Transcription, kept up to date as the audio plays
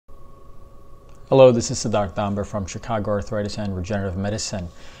Hello, this is Siddharth Tambar from Chicago Arthritis and Regenerative Medicine.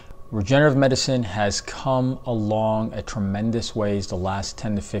 Regenerative medicine has come along at tremendous ways the last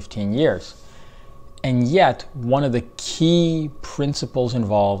 10 to 15 years. And yet, one of the key principles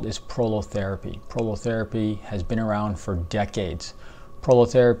involved is prolotherapy. Prolotherapy has been around for decades.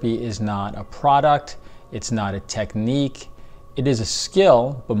 Prolotherapy is not a product, it's not a technique, it is a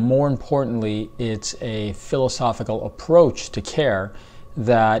skill, but more importantly, it's a philosophical approach to care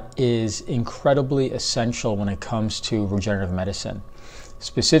that is incredibly essential when it comes to regenerative medicine.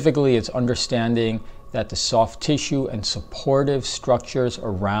 Specifically, it's understanding that the soft tissue and supportive structures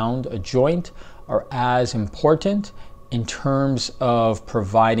around a joint are as important in terms of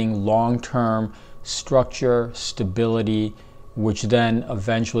providing long-term structure, stability, which then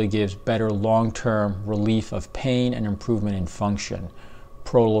eventually gives better long-term relief of pain and improvement in function.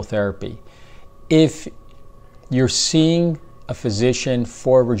 Prolotherapy. If you're seeing a physician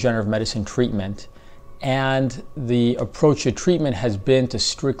for regenerative medicine treatment and the approach to treatment has been to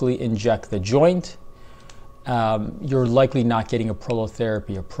strictly inject the joint, you're likely not getting a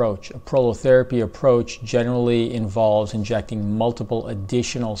prolotherapy approach. A prolotherapy approach generally involves injecting multiple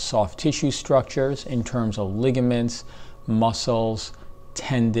additional soft tissue structures in terms of ligaments, muscles,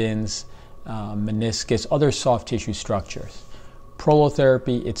 tendons, meniscus, other soft tissue structures.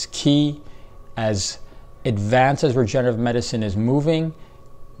 Prolotherapy, it's key. As advanced as regenerative medicine is moving,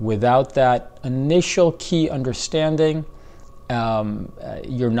 without that initial key understanding,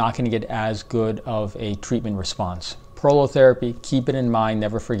 you're not going to get as good of a treatment response. Prolotherapy, keep it in mind,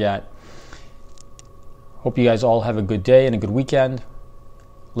 never forget. Hope you guys all have a good day and a good weekend.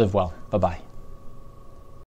 Live well. Bye-bye.